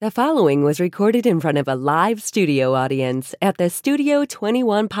The following was recorded in front of a live studio audience at the Studio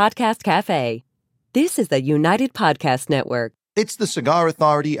 21 Podcast Cafe. This is the United Podcast Network. It's the Cigar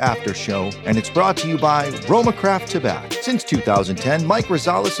Authority After Show, and it's brought to you by Roma Craft Tobacco. Since 2010, Mike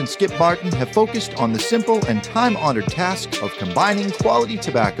Rosales and Skip Martin have focused on the simple and time-honored task of combining quality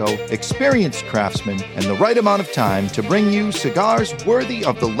tobacco, experienced craftsmen, and the right amount of time to bring you cigars worthy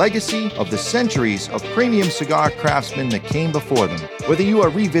of the legacy of the centuries of premium cigar craftsmen that came before them. Whether you are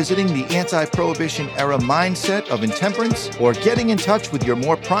revisiting the anti-prohibition era mindset of intemperance or getting in touch with your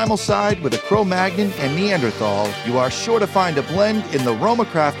more primal side with a Cro-Magnon and Neanderthal, you are sure to find a blend in the Roma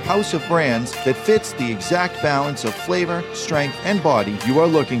Craft house of brands that fits the exact balance of flavor, strength, and body you are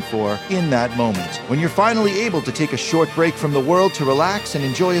looking for in that moment. When you're finally able to take a short break from the world to relax and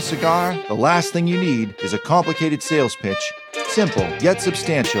enjoy a cigar, the last thing you need is a complicated sales pitch. Simple yet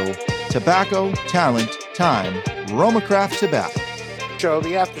substantial. Tobacco, talent, time. Roma Craft Tobacco.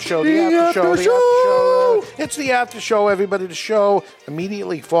 The after show. It's the after show, everybody. The show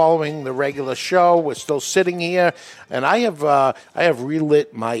immediately following the regular show. We're still sitting here, and I have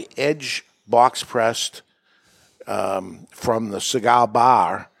relit my Edge box pressed from the cigar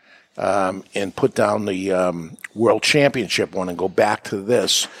bar and put down the World Championship one and go back to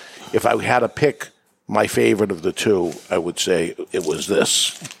this. If I had to pick my favorite of the two, I would say it was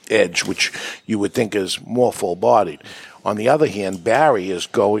this Edge, which you would think is more full bodied. On the other hand, Barry is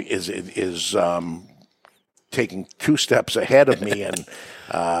taking two steps ahead of me, and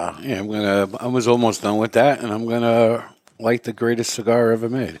I was almost done with that, and I'm gonna light the greatest cigar ever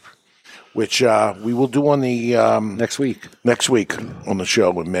made, which we will do on the next week. Next week on the show,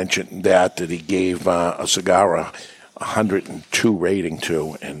 we mentioned that he gave a cigar a 102 rating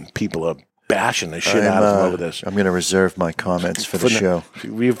to, and people are bashing the shit out of him over this. I'm going to reserve my comments for the show.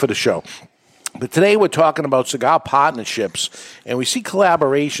 For the show. But today we're talking about cigar partnerships, and we see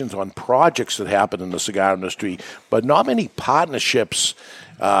collaborations on projects that happen in the cigar industry, but not many partnerships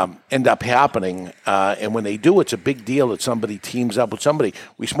end up happening. And when they do, it's a big deal that somebody teams up with somebody.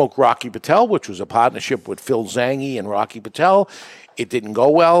 We smoked Rocky Patel, which was a partnership with Phil Zangi and Rocky Patel. It didn't go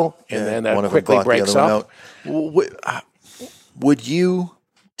well, and then it quickly breaks up. Would you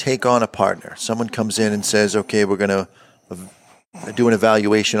take on a partner? Someone comes in and says, okay, we're going to do an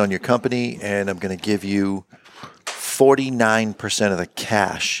evaluation on your company, and I'm going to give you 49% of the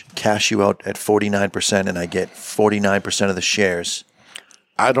cash you out at 49%, and I get 49% of the shares.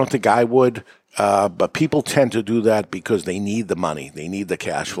 I don't think I would, but people tend to do that because they need the money. They need the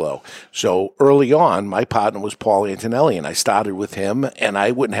cash flow. So early on, my partner was Paul Antonelli, and I started with him, and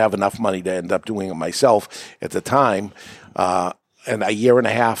I wouldn't have enough money to end up doing it myself at the time. And a year and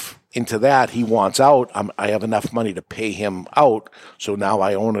a half into that, he wants out. I have enough money to pay him out, so now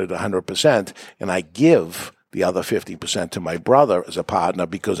I own it 100%, and I give the other 50% to my brother as a partner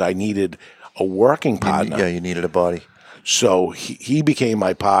because I needed a working partner. You needed a body. So he became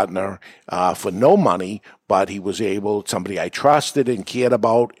my partner for no money, but he was somebody I trusted and cared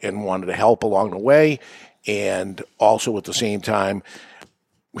about and wanted to help along the way, and also at the same time,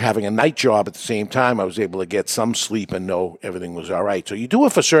 having a night job at the same time, I was able to get some sleep and know everything was all right. So you do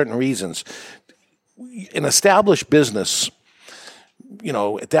it for certain reasons. An established business,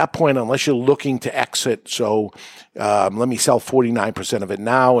 at that point, unless you're looking to exit, so let me sell 49% of it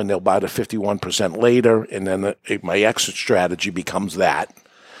now, and they'll buy the 51% later, and then my exit strategy becomes that.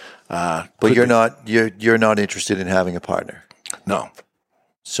 But you're not interested in having a partner? No.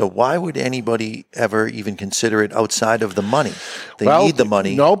 So why would anybody ever even consider it outside of the money? They need the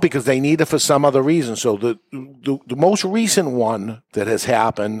money. No, because they need it for some other reason. So the most recent one that has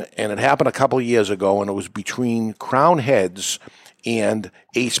happened, and it happened a couple of years ago, and it was between Crown Heads and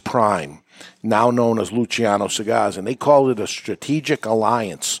Ace Prime, now known as Luciano Cigars, and they called it a strategic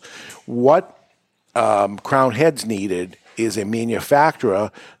alliance. What Crown Heads needed is a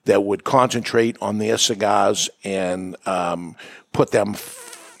manufacturer that would concentrate on their cigars and put them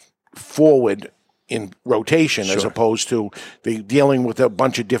forward in rotation, as opposed to dealing with a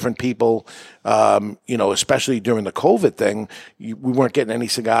bunch of different people, especially during the COVID thing. We weren't getting any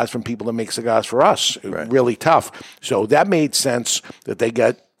cigars from people that make cigars for us. Right. Really tough. So that made sense that they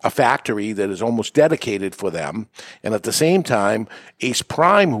get a factory that is almost dedicated for them. And at the same time, Ace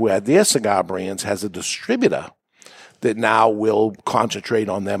Prime, who had their cigar brands, has a distributor that now will concentrate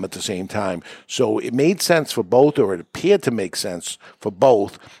on them at the same time. So it made sense for both, or it appeared to make sense for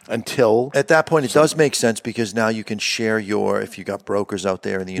both, until... At that point, it does make sense, because now you can share if you got brokers out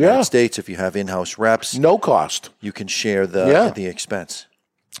there in the United States, if you have in-house reps... No cost. You can share the expense.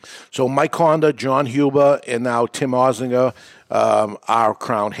 So Mike Honda, John Huber, and now Tim Oslinger are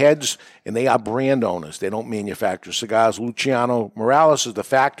Crown heads, and they are brand owners. They don't manufacture cigars. Luciano Morales is the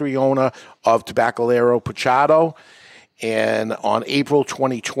factory owner of Tabacalero Pachado, and on April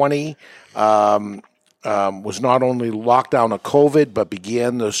 2020 was not only locked down of COVID, but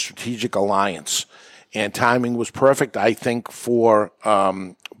began the strategic alliance. And timing was perfect, I think, for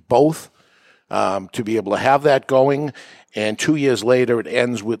both to be able to have that going. And 2 years later, it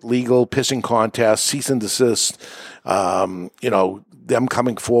ends with legal pissing contests, cease and desist, them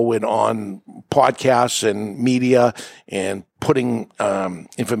coming forward on podcasts and media and putting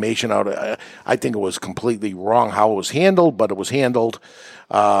information out. I think it was completely wrong how it was handled, but it was handled.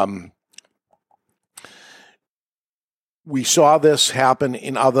 We saw this happen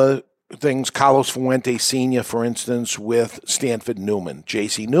in other things. Carlos Fuentes Sr., for instance, with Stanford Newman.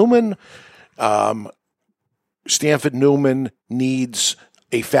 J.C. Newman, Stanford Newman needs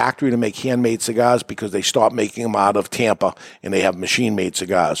a factory to make handmade cigars because they stopped making them out of Tampa and they have machine-made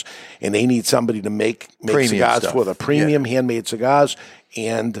cigars. And they need somebody to make cigars stuff for the premium handmade cigars.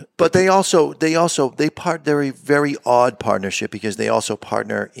 But they're a very odd partnership because they also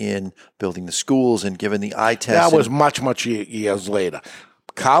partner in building the schools and giving the eye test. That was much years later.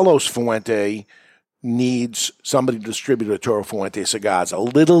 Carlos Fuente needs somebody to distribute a Toro Fuente cigars, a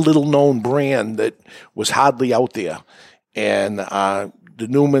little known brand that was hardly out there. And the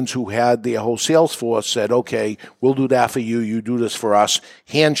Newmans, who had their whole sales force, said, okay, we'll do that for you. You do this for us.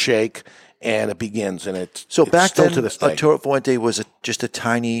 Handshake, and it begins. And it's back still then, to this day. Toro Fuente was just a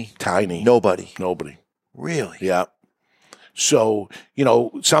tiny nobody. Really? Yeah. So,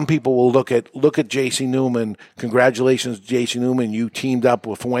 some people will look at J.C. Newman. Congratulations, J.C. Newman. You teamed up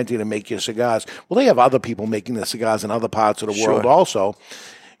with Fuente to make your cigars. Well, they have other people making the cigars in other parts of the world also.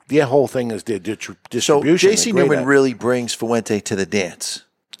 Their whole thing is their distribution. So J.C. Newman really brings Fuente to the dance.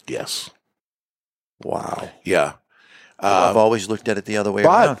 Yes. Wow. Yeah. I've always looked at it the other way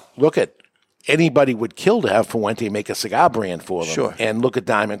around. Look at anybody would kill to have Fuente make a cigar brand for them. Sure. And look at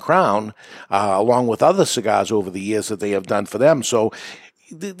Diamond Crown, along with other cigars over the years that they have done for them. So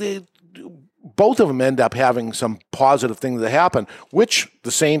both of them end up having some positive things that happen, which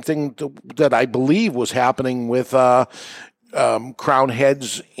the same thing that I believe was happening with Crown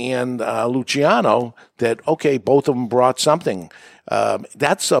heads and Luciano, that, okay, both of them brought something.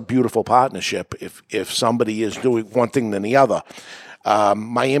 That's a beautiful partnership if somebody is doing one thing than the other.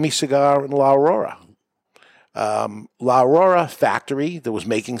 Miami Cigar and La Aurora. La Aurora factory that was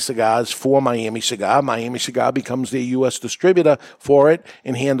making cigars for Miami Cigar. Miami Cigar becomes their U.S. distributor for it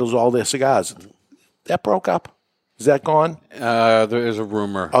and handles all their cigars. That broke up. Is that gone? There is a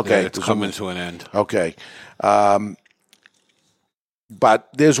rumor that it's coming to an end. Okay. But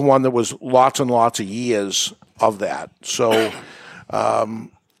there's one that was lots and lots of years of that. So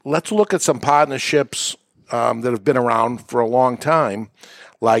let's look at some partnerships that have been around for a long time,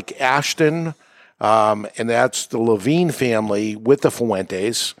 like Ashton, and that's the Levine family with the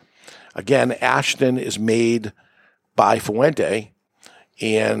Fuentes. Again, Ashton is made by Fuente,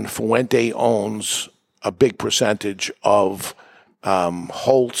 and Fuente owns a big percentage of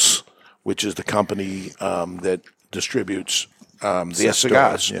Holtz, which is the company that distributes their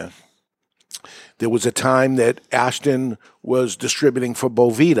cigars. Yeah. There was a time that Ashton was distributing for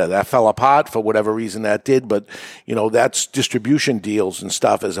Bovita. That fell apart for whatever reason that did, but, that's distribution deals and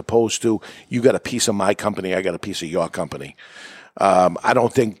stuff as opposed to you got a piece of my company, I got a piece of your company. I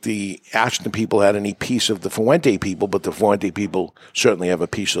don't think the Ashton people had any piece of the Fuente people, but the Fuente people certainly have a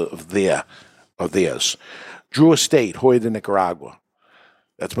piece of theirs. Drew Estate, Hoya de Nicaragua.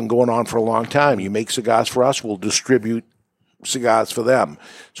 That's been going on for a long time. You make cigars for us, we'll distribute cigars for them.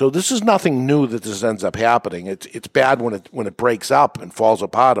 So this is nothing new that this ends up happening. It's bad when it breaks up and falls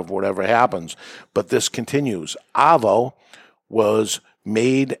apart of whatever happens, but this continues. Avo was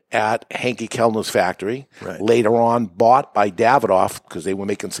made at Hanky Kellner's factory, later on bought by Davidoff because they were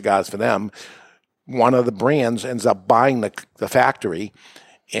making cigars for them. One of the brands ends up buying the factory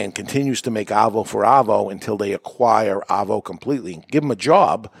and continues to make Avo for Avo until they acquire Avo completely. Give them a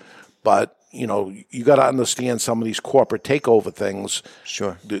job, but you got to understand some of these corporate takeover things.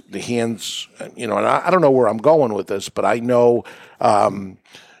 Sure. The hands, and I don't know where I'm going with this, but I know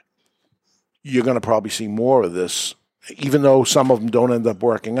you're going to probably see more of this, even though some of them don't end up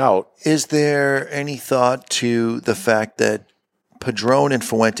working out. Is there any thought to the fact that Padron and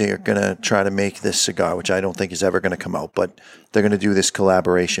Fuente are going to try to make this cigar, which I don't think is ever going to come out, but they're going to do this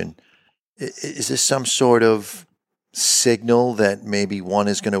collaboration? Is this some sort of signal that maybe one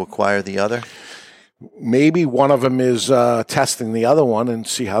is going to acquire the other? Maybe one of them is testing the other one and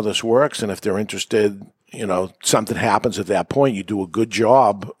see how this works, and if they're interested, something happens at that point, you do a good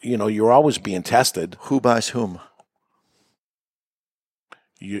job, you're always being tested. Who buys whom?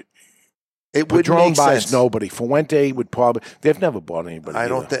 It would Padron make buys sense. Nobody. Fuente would probably. They've never bought anybody. I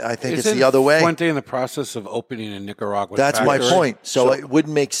think it's Isn't the other way. Fuente in the process of opening in Nicaragua. That's my factory? point. So it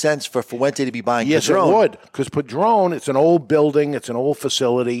wouldn't make sense for Fuente to be buying Yes, Padron. it would, because Padron, it's an old building, it's an old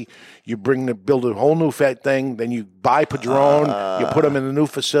facility. You build a whole new thing, then you buy Padron, you put them in a new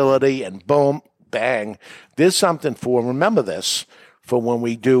facility, and boom, bang. There's something remember this, for when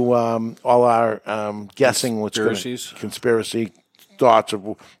we do all our guessing conspiracy thoughts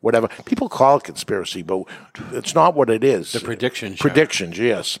of whatever. People call it conspiracy, but it's not what it is. The prediction show. Predictions,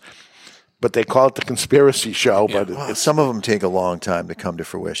 yes. But they call it the conspiracy show. Yeah. But Some of them take a long time to come to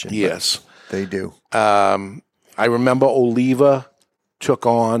fruition. Yes. They do. I remember Oliva took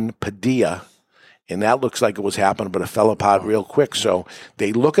on Padilla, and that looks like it was happening, but it fell apart real quick. So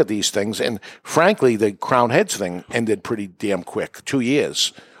they look at these things, and frankly, the Crown Heads thing ended pretty damn quick, 2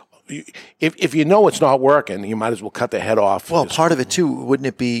 years. If you know it's not working, you might as well cut the head off. Well, part of it too, wouldn't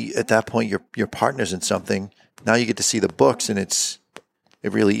it be at that point your partner's in something? Now you get to see the books, and it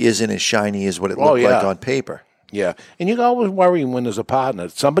really isn't as shiny as what it looked like on paper. Yeah, and you always worry when there's a partner.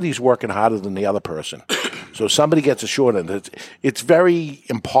 Somebody's working harder than the other person. So somebody gets a short end. It's very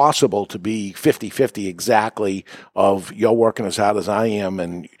impossible to be 50-50 exactly of you're working as hard as I am,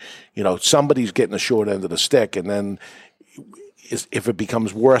 and somebody's getting the short end of the stick, and then if it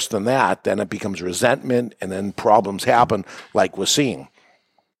becomes worse than that, then it becomes resentment, and then problems happen like we're seeing.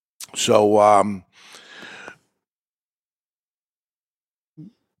 So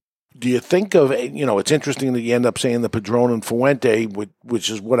do you think of, it's interesting that you end up saying the Padron and Fuente, which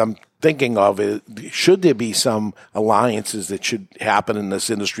is what I'm thinking of. Should there be some alliances that should happen in this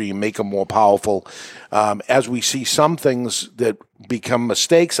industry and make them more powerful? As we see some things that become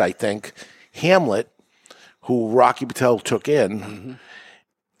mistakes, I think, Hamlet, who Rocky Patel took in,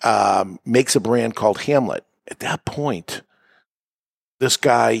 makes a brand called Hamlet. At that point, this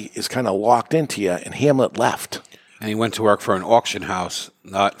guy is kind of locked into you, and Hamlet left. And he went to work for an auction house,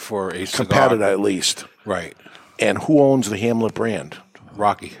 not for a cigar. Competitor, at least. Right. And who owns the Hamlet brand?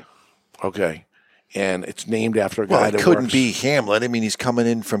 Rocky. Okay. And it's named after a guy Well, that it couldn't works. be Hamlet. I mean, he's coming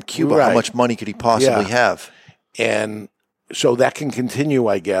in from Cuba. Right. How much money could he possibly have? And so that can continue,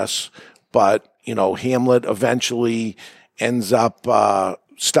 I guess. But, Hamlet eventually ends up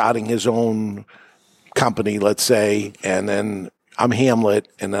starting his own company, let's say, and then I'm Hamlet,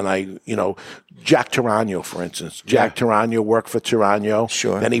 and then Jack Tarano, for instance. Jack Tarano worked for Tarano.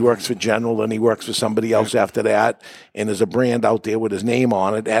 Sure. Then he works for General, then he works for somebody else after that, and there's a brand out there with his name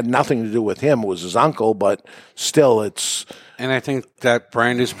on it. It had nothing to do with him. It was his uncle, but still it's... And I think that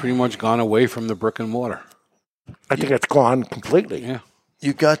brand has pretty much gone away from the brick and mortar. I think it's gone completely. Yeah.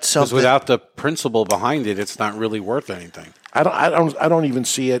 You got Because something... without the principle behind it, it's not really worth anything. I don't even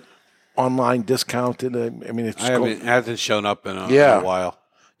see it online discounted. I mean, it hasn't shown up in a while.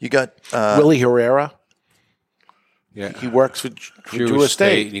 You got... Willie Herrera. Yeah. He works for Drew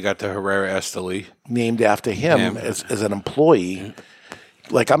Estate. You got the Herrera Esteli. Named after him as an employee. Yeah.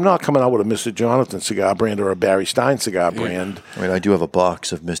 Like, I'm not coming out with a Mr. Jonathan cigar brand or a Barry Stein cigar brand. I mean, I do have a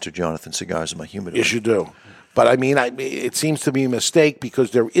box of Mr. Jonathan cigars in my humidor. Yes, you do. But, I mean, it seems to be a mistake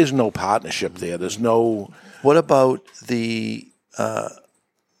because there is no partnership there. There's no... What about the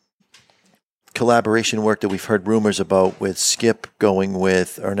collaboration work that we've heard rumors about with Skip going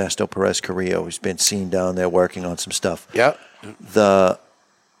with Ernesto Perez Carrillo, who's been seen down there working on some stuff? Yeah.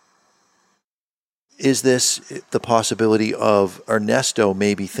 Is this the possibility of Ernesto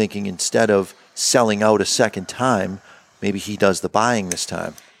maybe thinking instead of selling out a second time, maybe he does the buying this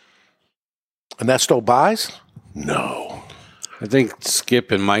time? Ernesto buys? No. I think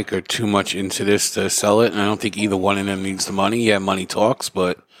Skip and Mike are too much into this to sell it, and I don't think either one of them needs the money. Yeah, money talks,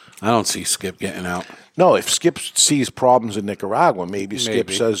 but I don't see Skip getting out. No, if Skip sees problems in Nicaragua, maybe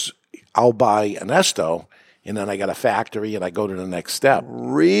Skip says, I'll buy Ernesto, and then I got a factory, and I go to the next step.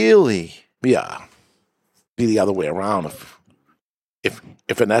 Really? Yeah. Be the other way around. If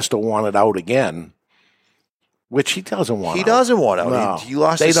Ernesto wanted out again, which he doesn't want out. He doesn't want out. No, he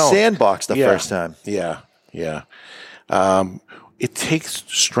lost his sandbox the first time. Yeah. It takes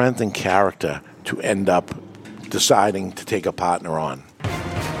strength and character to end up deciding to take a partner on.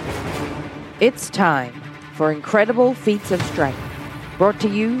 It's time for Incredible Feats of Strength, brought to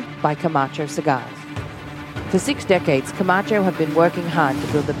you by Camacho Cigars. For 6 decades, Camacho have been working hard to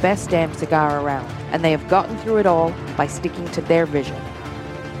build the best damn cigar around, and they have gotten through it all by sticking to their vision.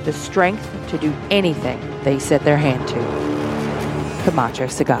 The strength to do anything they set their hand to. Camacho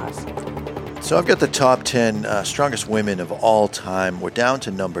Cigars. So I've got the top 10 strongest women of all time. We're down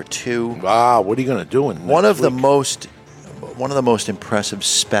to number 2. Wow, what are you going to do in One of the week? most impressive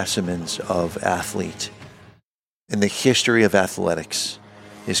specimens of athlete in the history of athletics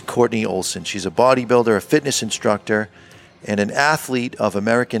is Courtney Olsen. She's a bodybuilder, a fitness instructor, and an athlete of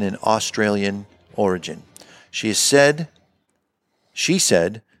American and Australian origin. She said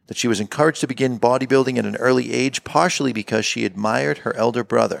that she was encouraged to begin bodybuilding at an early age, partially because she admired her elder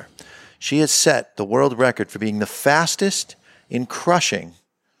brother. She has set the world record for being the fastest in crushing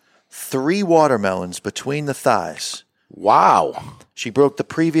 3 watermelons between the thighs. Wow. She broke the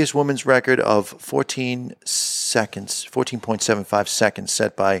previous woman's record of 14.75 seconds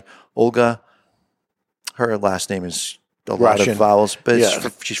set by Olga. Her last name is a lot Russian. of vowels, but Yeah.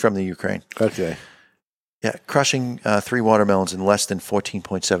 she's from the Ukraine. Okay. Yeah, crushing 3 watermelons in less than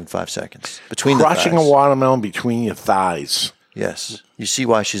 14.75 seconds. Between Crushing the a thighs. watermelon between your thighs. Yes. You see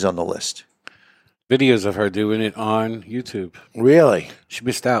why she's on the list. Videos of her doing it on YouTube. Really? She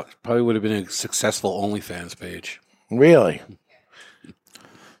missed out. Probably would have been a successful OnlyFans page. Really?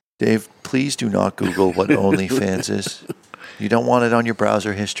 Dave, please do not Google what OnlyFans is. You don't want it on your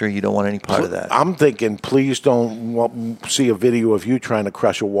browser history. You don't want any part of that. I'm thinking, please don't see a video of you trying to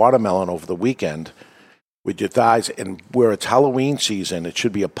crush a watermelon over the weekend with your thighs. And where it's Halloween season, it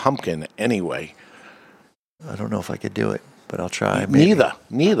should be a pumpkin anyway. I don't know if I could do it, but I'll try. Maybe.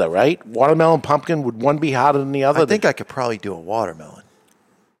 Neither, right? Watermelon, pumpkin, would one be harder than the other? I think I could probably do a watermelon.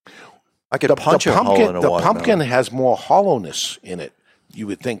 I could punch a hole in a the watermelon. pumpkin has more hollowness in it. You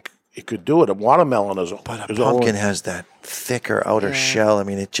would think it could do it. A watermelon is... But a pumpkin has that thicker outer shell. I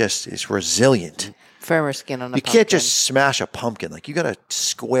mean, it just is resilient. Firmer skin on a You pumpkin. can't just smash a pumpkin. Like, you got to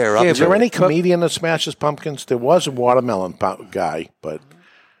square up. Is to there it. any comedian that smashes pumpkins? There was a watermelon guy, but...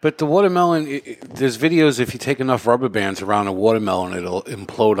 But the watermelon, there's videos if you take enough rubber bands around a watermelon, it'll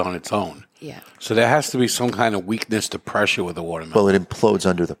implode on its own. Yeah. So there has to be some kind of weakness to pressure with a watermelon. Well, it implodes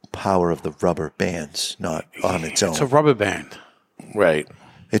under the power of the rubber bands, not on its own. It's a rubber band. Right.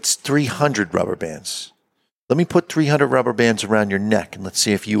 It's 300 rubber bands. Let me put 300 rubber bands around your neck, and let's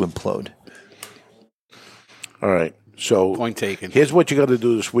see if you implode. All right. So Point taken. Here's what you got to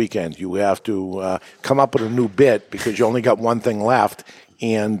do this weekend. You have to come up with a new bit because you only got one thing left,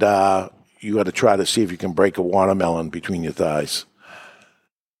 and you got to try to see if you can break a watermelon between your thighs.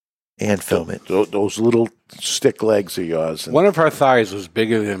 And film it. Those little stick legs of yours. One of her thighs was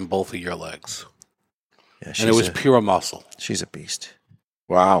bigger than both of your legs. Yeah, And it was pure muscle. She's a beast.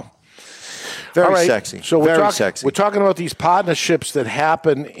 Wow. Very All right. sexy. So Very sexy. We're talking about these partnerships that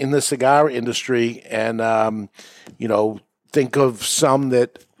happen in the cigar industry, and think of some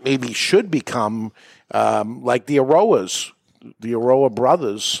that maybe should become like the Aroas, the Aroa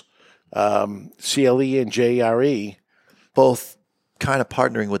brothers, CLE and JRE, Both kind of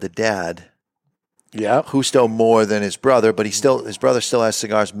partnering with a dad. Yeah, Who's still more than his brother, but his brother still has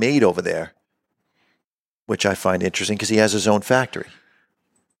cigars made over there, which I find interesting because he has his own factory.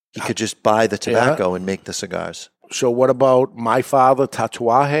 He could just buy the tobacco and make the cigars. So what about My Father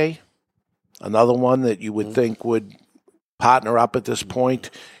Tatuaje? Another one that you would think would partner up at this point.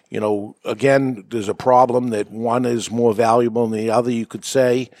 Again, there's a problem that one is more valuable than the other. You could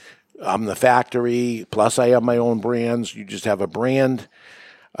say, I'm the factory, plus I have my own brands. You just have a brand.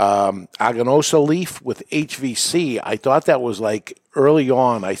 Aganosa Leaf with HVC. I thought that was like early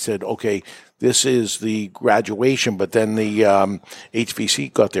on. I said, okay, this is the graduation, but then the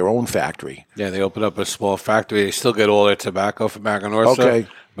HVC got their own factory. Yeah, they opened up a small factory. They still get all their tobacco from Aganorsa, Okay.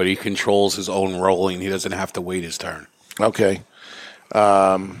 but he controls his own rolling. He doesn't have to wait his turn. Okay.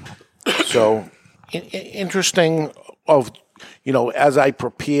 So interesting as I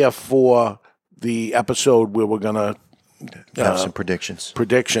prepare for the episode where we're going to Have some predictions.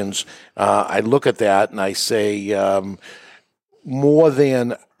 I look at that and I say more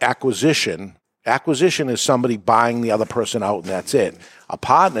than acquisition. Acquisition is somebody buying the other person out and that's it. A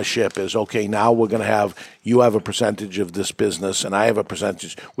partnership is, okay, now we're going to you have a percentage of this business and I have a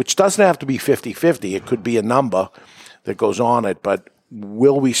percentage, which doesn't have to be 50-50. It could be a number that goes on it, but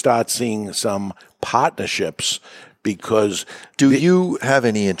will we start seeing some partnerships? Because Do you have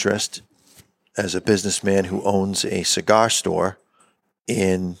any interest as a businessman who owns a cigar store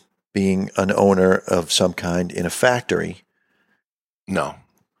in being an owner of some kind in a factory? No.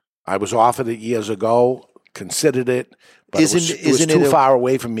 I was offered it years ago, considered it, but it was Isn't too it far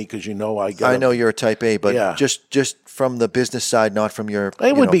away from me because I know you're a type A, but Yeah. just from the business side, not from your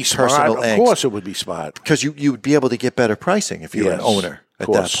it would be smart. personal Of angst. course it would be smart. Because you would be able to get better pricing if you were an Yes, owner of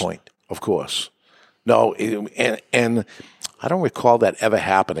at that course. point. Of course. No, and I don't recall that ever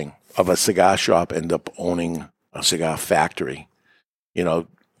happening of a cigar shop end up owning a cigar factory.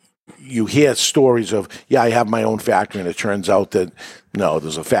 you hear stories of, I have my own factory, and it turns out that, no,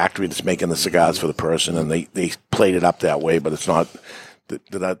 there's a factory that's making the cigars for the person, and they played it up that way, but it's not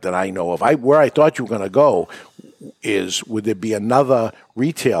that I know of. Where I thought you were going to go is, would there be another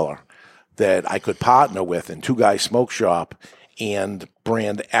retailer that I could partner with in Two Guys Smoke Shop and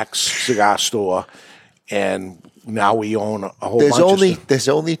Brand X Cigar Store, and now we own a whole bunch of stuff. There's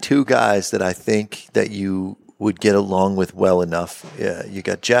only two guys that I think that you would get along with well enough. You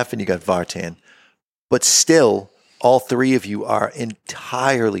got Jeff and you got Vartan. But still, all three of you are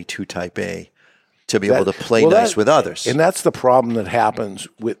entirely too type A to be able to play nice with others. And that's the problem that happens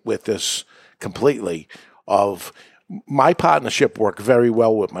with this completely. Of my partnership worked very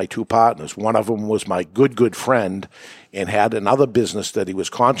well with my two partners. One of them was my good friend and had another business that he was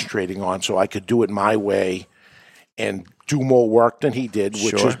concentrating on, so I could do it my way and do more work than he did,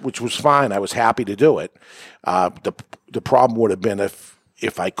 which was fine. I was happy to do it. The problem would have been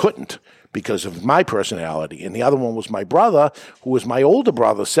if I couldn't, because of my personality. And the other one was my brother, who was my older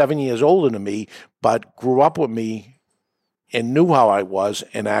brother, 7 years older than me, but grew up with me and knew how I was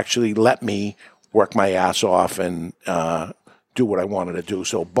and actually let me work my ass off and do what I wanted to do.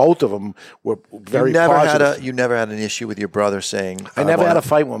 So both of them were very positive. You never had an issue with your brother saying... I never had a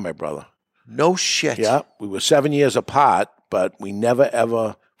fight with my brother. No shit. Yeah, we were 7 years apart, but we never,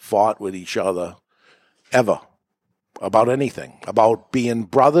 ever fought with each other, ever, about anything, about being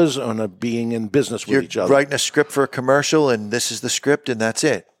brothers or being in business with each other. You're writing a script for a commercial, and this is the script, and that's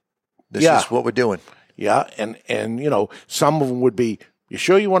it. This is what we're doing. Yeah, and you know, some of them would be, you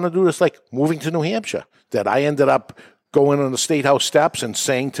sure you want to do this? Like moving to New Hampshire, that I ended up going on the State House steps and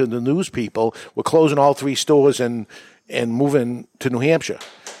saying to the news people, we're closing all 3 stores and moving to New Hampshire.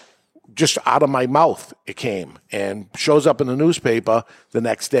 Just out of my mouth it came, and shows up in the newspaper the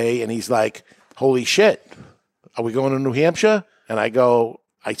next day, and he's like, holy shit, are we going to New Hampshire? And I go,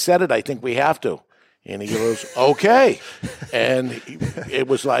 I said it, I think we have to. And he goes, okay. And it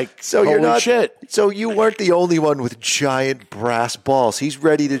was like, holy shit. So you weren't the only one with giant brass balls. He's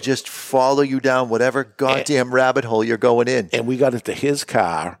ready to just follow you down whatever goddamn rabbit hole you're going in. And we got into his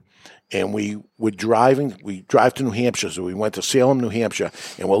car, and we drive to New Hampshire. So we went to Salem, New Hampshire,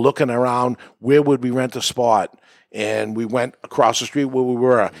 and we're looking around, where would we rent a spot? And we went across the street where we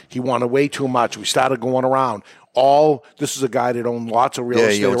were. He wanted way too much. We started going around. This is a guy that owned lots of real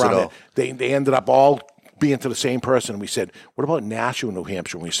estate around there. They ended up all being to the same person. We said, what about Nashua, New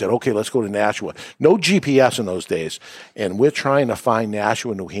Hampshire? And we said, okay, let's go to Nashua. No GPS in those days. And we're trying to find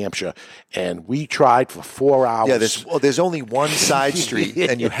Nashua, New Hampshire. And we tried for 4 hours. Yeah, there's only one side street,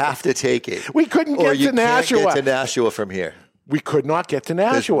 and you have to take it. We couldn't get to Nashua. Can't get to Nashua from here. We could not get to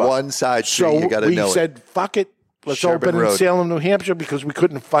Nashua. There's one side street, you got to know it. So we said, fuck it. Let's open in Salem, New Hampshire, because we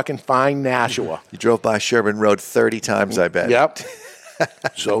couldn't fucking find Nashua. You drove by Sherburne Road 30 times, I bet. Yep.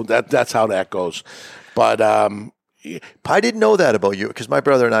 So that's how that goes. But I didn't know that about you, because my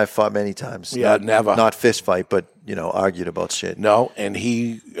brother and I fought many times. Yeah, never. Not fist fight, but, argued about shit. No, and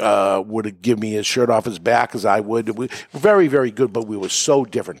he would give me his shirt off his back as I would. We were very, very good, but we were so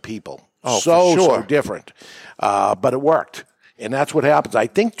different people. Oh, for sure. So different. But it worked. And that's what happens. I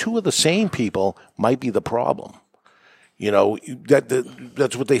think 2 of the same people might be the problem.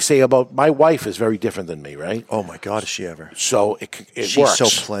 That's what they say about my wife is very different than me, right? Oh, my God, is she ever? So it She's works. So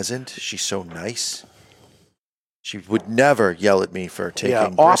pleasant. She's so nice. She would never yell at me for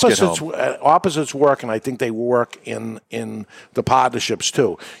taking brisket home. Opposites work, and I think they work in the partnerships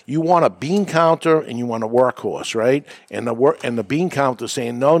too. You want a bean counter and you want a workhorse, right? And the bean counter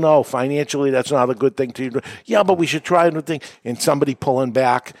saying, no, financially that's not a good thing to do. Yeah, but we should try a new thing. And somebody pulling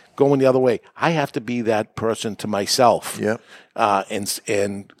back, going the other way. I have to be that person to myself,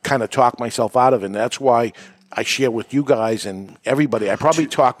 and kind of talk myself out of it. And that's why I share with you guys and everybody. I probably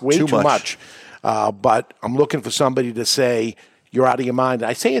talk way too much. But I'm looking for somebody to say, you're out of your mind.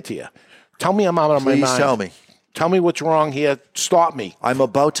 I say it to you. Tell me I'm out of my mind. Please tell me. Tell me what's wrong here. Stop me. I'm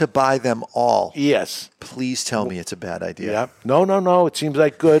about to buy them all. Yes. Please tell me it's a bad idea. Yeah. No. It seems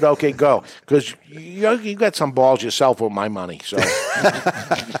like good. Okay, go. Because you got some balls yourself with my money. So.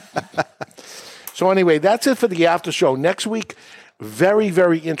 So anyway, that's it for the after show. Next week, very,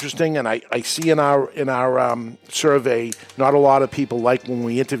 very interesting, and I see in our survey, not a lot of people like when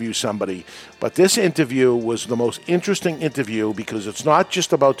we interview somebody, but this interview was the most interesting interview because it's not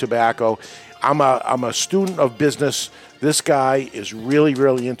just about tobacco. I'm a student of business. This guy is really,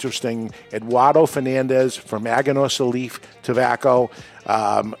 really interesting. Eduardo Fernandez from Aganorsa Leaf Tobacco.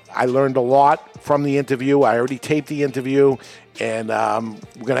 I learned a lot from the interview. I already taped the interview, and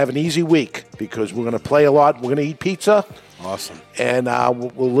we're going to have an easy week because we're going to play a lot. We're going to eat pizza. Awesome. And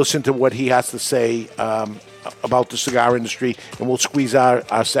we'll listen to what he has to say about the cigar industry, and we'll squeeze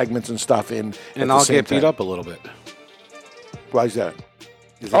our segments and stuff in. And I'll get beat up a little bit. Why is that?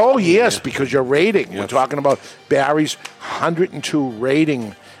 Yes, because your rating. Yes. We're talking about Barry's 102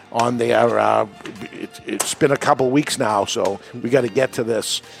 rating on their. It's been a couple weeks now, so we got to get to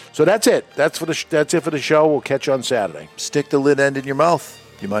this. So that's it. That's it for the show. We'll catch you on Saturday. Stick the lid end in your mouth.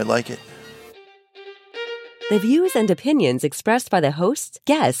 You might like it. The views and opinions expressed by the hosts,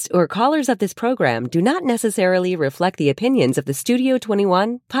 guests, or callers of this program do not necessarily reflect the opinions of the Studio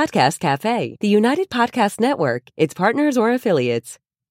 21 Podcast Cafe, the United Podcast Network, its partners, or affiliates.